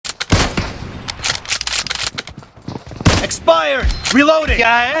Expired. Reloading.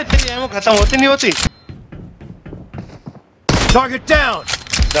 क्या है तेरी एमो खत्म होती नहीं होती? Target down.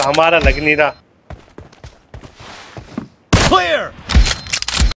 तो हमारा लग नहीं रहा। Clear.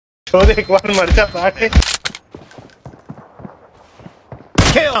 छोड़ एक बार मर जा बाटे।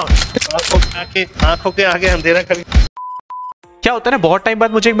 Kill. आंखों के आगे अंधेरा कर। क्या होता है ना, बहुत टाइम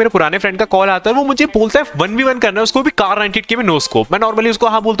बाद मुझे एक मेरे पुराने फ्रेंड का कॉल आता है, वो मुझे बोलता है 1v1 करना है, उसको भी कार 98 के में नो स्कोप। मैं नॉर्मली उसको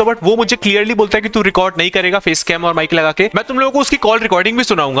हाँ बोलता हूँ, बट वो मुझे क्लियरली बोलता है कि तू रिकॉर्ड नहीं करेगा फेस कैम और माइक लगा के। मैं तुम लोगों को उसकी कॉल रिकॉर्डिंग भी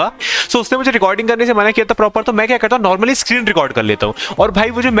सुनाऊंगा। सो उसने मुझे रिकॉर्डिंग करने से मना किया था प्रॉपर, तो मैं क्या करता हूँ नॉर्मली स्क्रीन रिकॉर्ड कर लेता हूँ। और भाई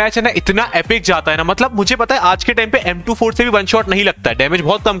वो जो मैच है ना इतना एपिक जाता है ना, मतलब मुझे पता है आज के टाइम पे M24 से भी वन शॉट नहीं लगता है, डैमेज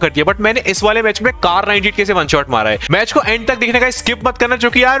बहुत कम करती है, बट मैंने इस वाले मैच में कार 98 के से वन शॉट मारा है। मैच को एंड तक देखने का स्किप मत करना,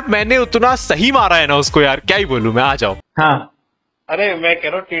 क्योंकि यार मैंने उतना सही मारा है ना उसको, यार क्या ही बोलूं मैं। आ जाओ। हाँ अरे मैं कह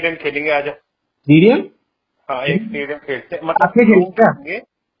रहा हूँ टीडीएम खेलेंगे, आजा। टीडीएम? हाँ एक टीडीएम खेलते हैं, मतलब खेलेंगे।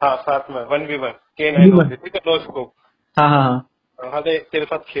 हाँ साथ में 1v1 K9 ठीक है, नो स्कोप। हाँ हाँ हाँ तेरे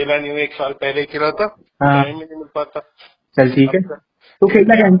साथ खेला नहीं हूँ, एक साल पहले खेला था, टाइम ही नहीं मिल पाता। चल ठीक है, तो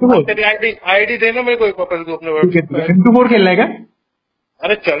खेलना है M24? तेरी आईडी देना मेरे को एक वापस तू अपने M24 खेलना है क्या?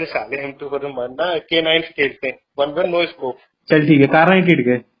 अरे चल साले M24 मानना, K9 खेलते हैं 1v1 नो स्कोप। चल ठीक है, कार 98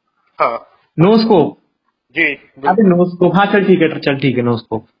 के। हाँ नो स्कोप जी। अरे नो स्कोप, हाँ चल ठीक है, चल ठीक है नो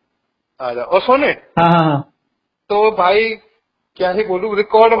स्कोप। आजा। और सोने हाँ हाँ हाँ तो भाई क्या ही बोलूं,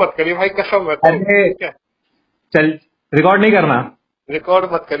 रिकॉर्ड मत करिए भाई, कसम है। अरे चल रिकॉर्ड नहीं करना,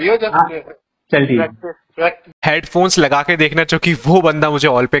 रिकॉर्ड मत करियो जब। चल ठीक है। हेडफोन्स लगा के देखना, क्योंकि वो बंदा मुझे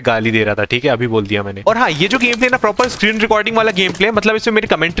ऑल पे गाली दे रहा था, ठीक है अभी बोल दिया मैंने। और हाँ ये जो गेम प्ले ना प्रॉपर स्क्रीन रिकॉर्डिंग वाला गेम प्ले, मतलब इसमें मेरी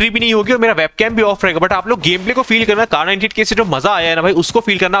कमेंट्री भी नहीं होगी और मेरा वेबकैम भी ऑफ रहेगा, बट आप लोग गेम प्ले को फील करना, कार 98 के से जो मजा आया है ना भाई उसको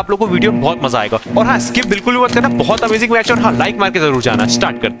फील करना, आप लोग को वीडियो में बहुत मजा आएगा। और हाँ स्किप बिल्कुल भी मत करना, बहुत अमेजिंग मैच। और हाँ लाइक मार के जरूर जाना।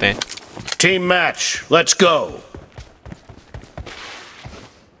 स्टार्ट करते हैं। Team match. Let's go.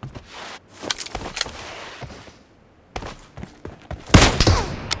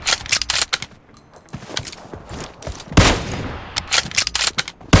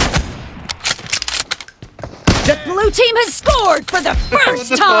 The blue team has scored for the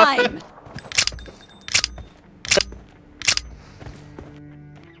first time!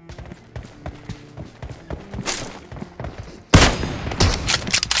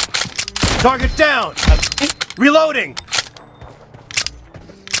 Target down. Reloading.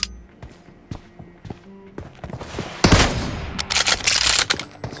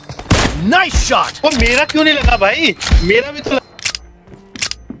 Nice shot. वो मेरा क्यों नहीं लगा भाई, मेरा भी तो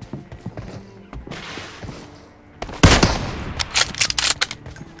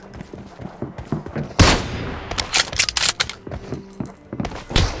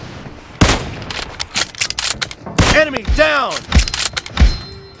Enemy down.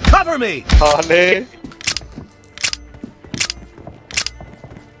 Cover me. साले।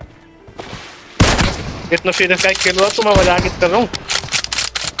 इतना सीरियस क्या खेल रहा हूँ, तो मैं मजाक कर रहा हूँ।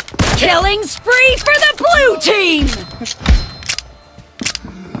 Killing spree for the blue team!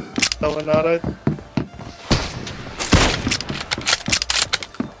 तो बना रहा है।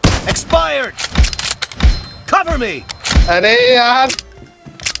 Expired. Cover me. अरे यार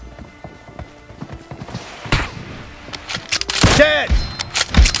Dead.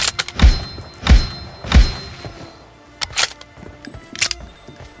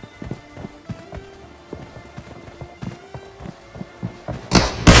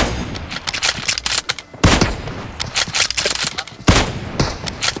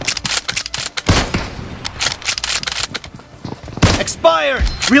 Expired.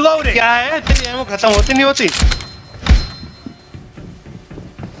 Reloading. क्या है तेरी एमो खत्म होती नहीं होती?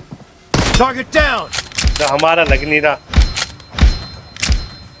 Target down. तो हमारा लग नहीं रहा।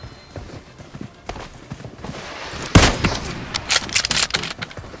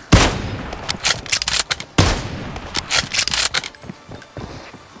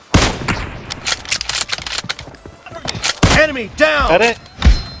 Enemy down. अरे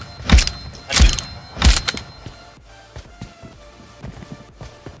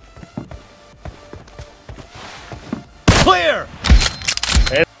Clear.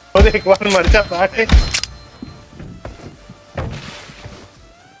 और एक बार मर जा बाटे।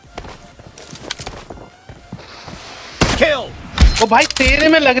 Kill. ओ भाई तेरे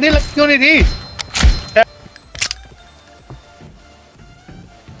में लगने लग क्यों नहीं रही?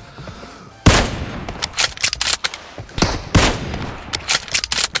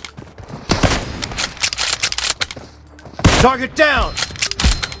 Target down.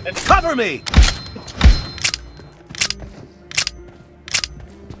 Cover me.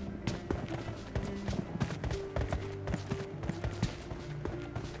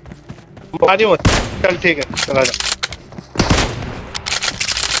 बाजी मत चल, ठीक है चला जा।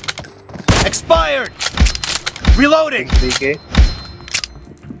 Expired. Reloading. ठीक है।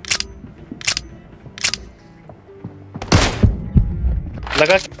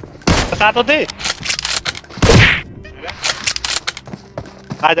 लगा बता तो दे।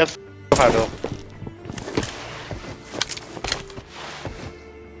 आज अब उठा दो।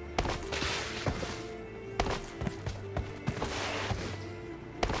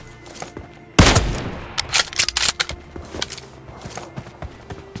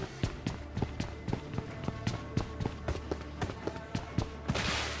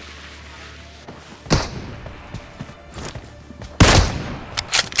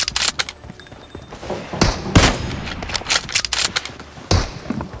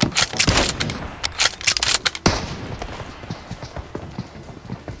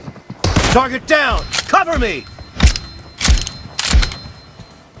 Target down! Cover me!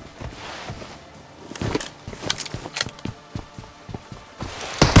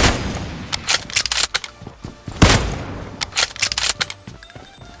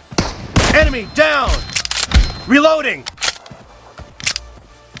 Enemy down! Reloading!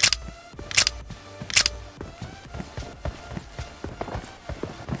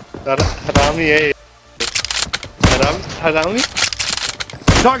 हरामी है। हरामी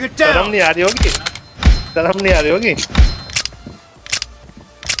Target शर्म down! नहीं आ रही होगी। शर्म नहीं आ रही होगी।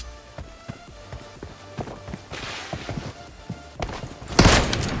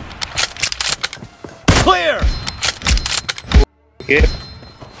 Clear! ओके।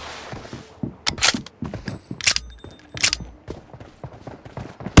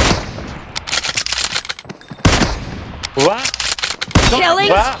 वाह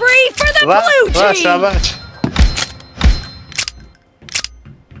Killing Wow. spree for the वाह blue वाह team! शाबाश।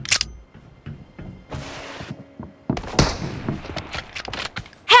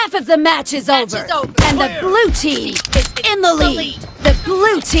 Half of the match is over, and the blue team is in the lead. The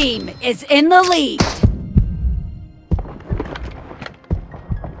blue team is in the lead.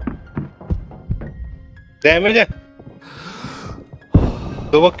 Damage है।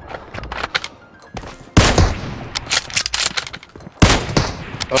 तो वो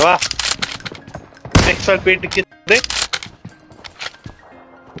वाह 6 पेट कितने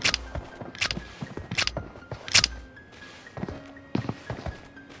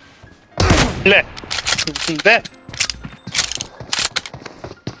ले ले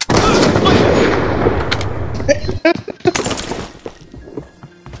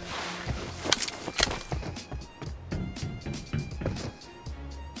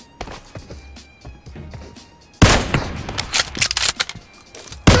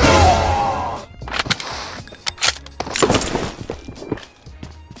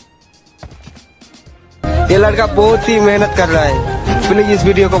ये लड़का बहुत ही मेहनत कर रहा है, प्लीज इस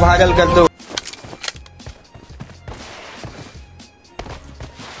वीडियो को वायरल कर दो।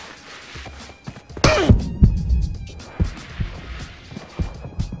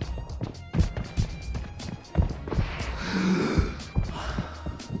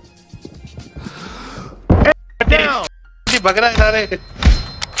 Down! भग रहा है सारे।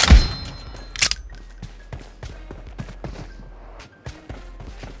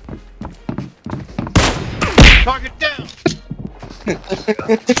 Target down!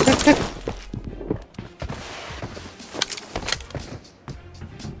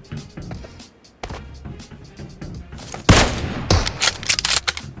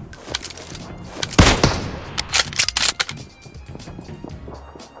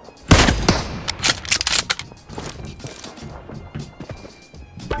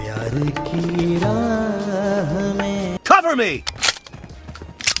 Cover me!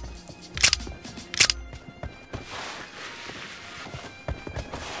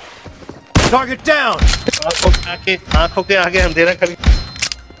 Target down! आंखों के आगे अंधेरा कर।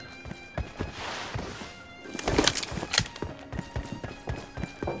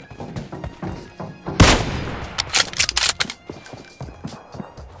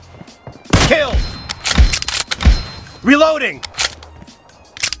 Kill! Reloading!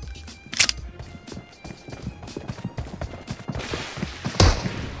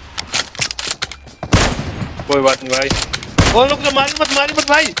 कोई बात नहीं भाई। वो लोग तो मारी मत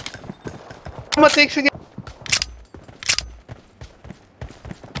भाई। मत एक सेकंड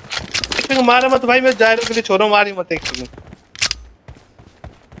मारे मत भाई। मैं जायरो के लिए छोड़ो, मारी मत एक सेकंड।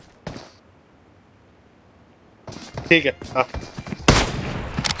 ठीक है हाँ।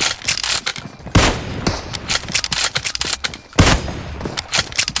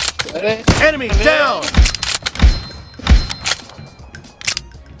 अरे Enemy down!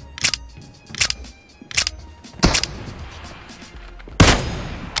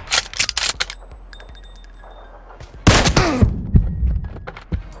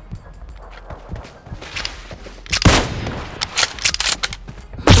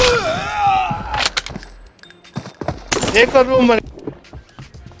 एक और रूम में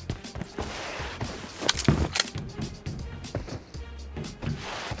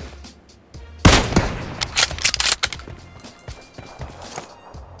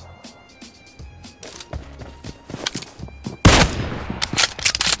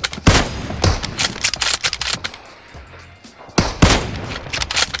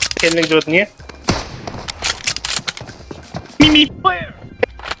खेलने की जरूरत नहीं है।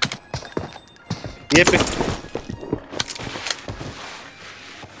 ये पे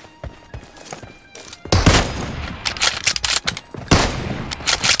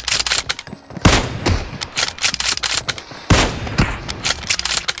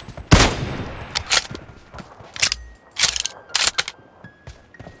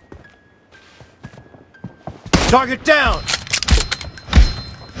Target down!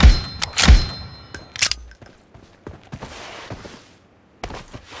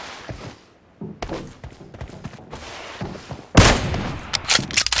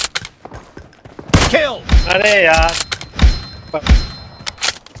 Kill! अरे यार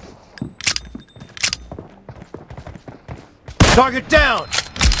Target down!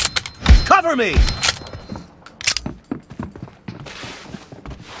 Cover me!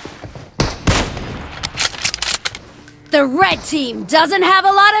 The red team doesn't have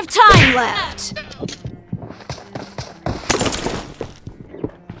a lot of time left.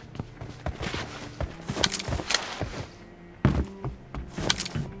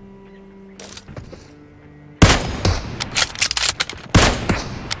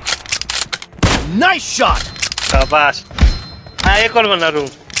 Nice shot! शाबाश। हाँ एक और बना room.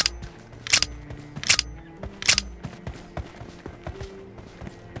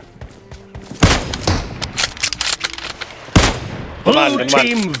 Blue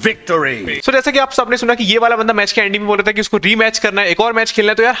team victory! So, जैसा कि आप सबने सुना कि ये वाला बंदा मैच के एंडिंग में बोल रहा था कि उसको रीमैच करना है, एक और मैच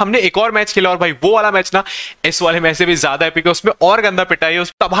खेलना है। तो यार हमने एक और मैच खेला और भाई वो वाला मैच ना इस वाले मैच से भी ज्यादा एपिक है, उसमें और गंदा पिटाई है,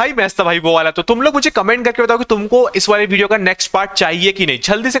 उस तबाही मैच था भाई वो वाला। तो तुम लोग मुझे कमेंट करके बताओ कि तुमको इस वाले वीडियो का नेक्स्ट पार्ट चाहिए कि नहीं।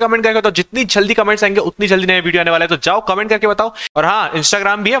 जल्दी से कमेंट करके बताओ, जितनी जल्दी कमेंट्स आएंगे उतनी जल्दी नया वीडियो आने वाला है। तो जाओ कमेंट करके बताओ, और हाँ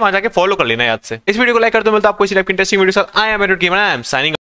इंस्टाग्राम भी है, वहां जाके फॉलो कर लेना याद से। इस वीडियो को लाइक कर दो, मिलता है आपको इसी टाइप की इंटरेस्टिंग वीडियो के साथ। I am Android gamer, I am signing